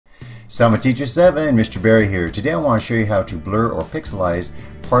Summer Teacher 7, Mr. Barry here. Today I want to show you how to blur or pixelize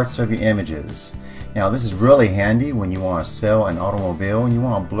parts of your images. Now this is really handy when you want to sell an automobile and you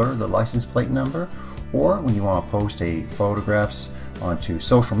want to blur the license plate number, or when you want to post photographs onto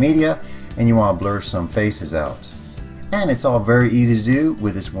social media and you want to blur some faces out. And it's all very easy to do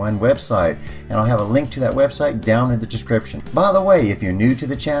with this one website, and I'll have a link to that website down in the description. By the way, if you're new to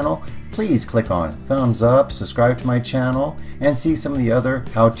the channel, please click on thumbs up, subscribe to my channel, and see some of the other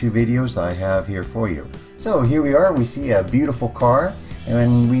how-to videos that I have here for you. So here we are, we see a beautiful car,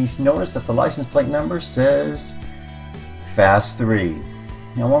 and we notice that the license plate number says Fast 3.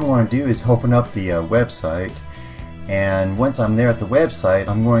 Now what I'm going to do is open up the website, and once I'm there at the website,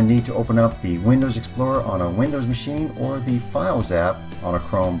 I'm going to need to open up the Windows Explorer on a Windows machine or the Files app on a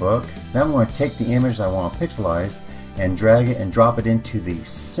Chromebook. Then I'm going to take the image I want to pixelize and drag it and drop it into the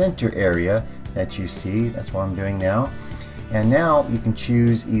center area that you see. That's what I'm doing now. And now you can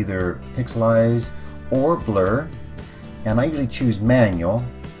choose either pixelize or blur, and I usually choose manual,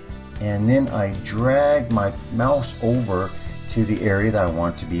 and then I drag my mouse over to the area that I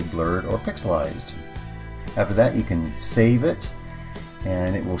want to be blurred or pixelized. After that, you can save it,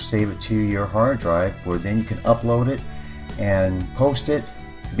 and it will save it to your hard drive, where then you can upload it and post it,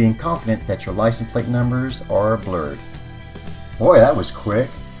 being confident that your license plate numbers are blurred. Boy, that was quick.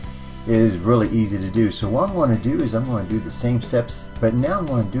 It is really easy to do. So what I'm going to do is I'm going to do the same steps, but now I'm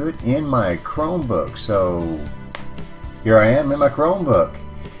going to do it in my Chromebook. So here I am in my Chromebook,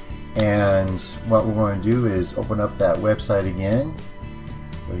 and what we're going to do is open up that website again.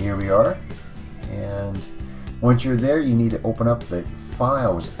 So here we are, and once you're there, you need to open up the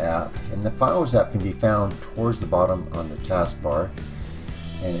Files app, and the Files app can be found towards the bottom on the taskbar,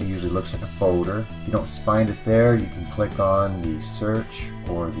 and it usually looks like a folder. If you don't find it there, you can click on the search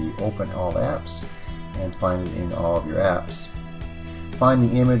or the open all apps and find it in all of your apps. Find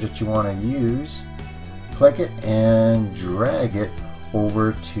the image that you want to use, click it, and drag it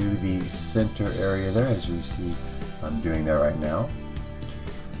over to the center area there, as you see I'm doing there right now.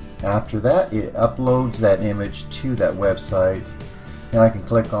 After that, it uploads that image to that website. Now I can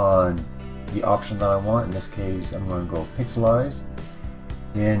click on the option that I want. In this case, I'm going to go pixelize,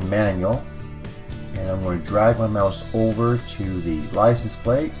 then manual, and I'm going to drag my mouse over to the license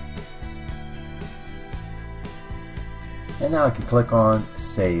plate. And now I can click on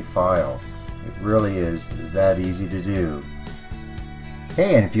Save File. It really is that easy to do.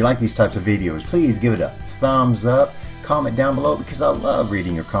 Hey, and if you like these types of videos, please give it a thumbs up. Comment down below because I love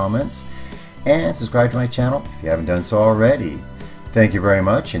reading your comments, and subscribe to my channel if you haven't done so already. Thank you very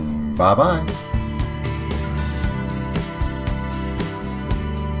much, and bye bye.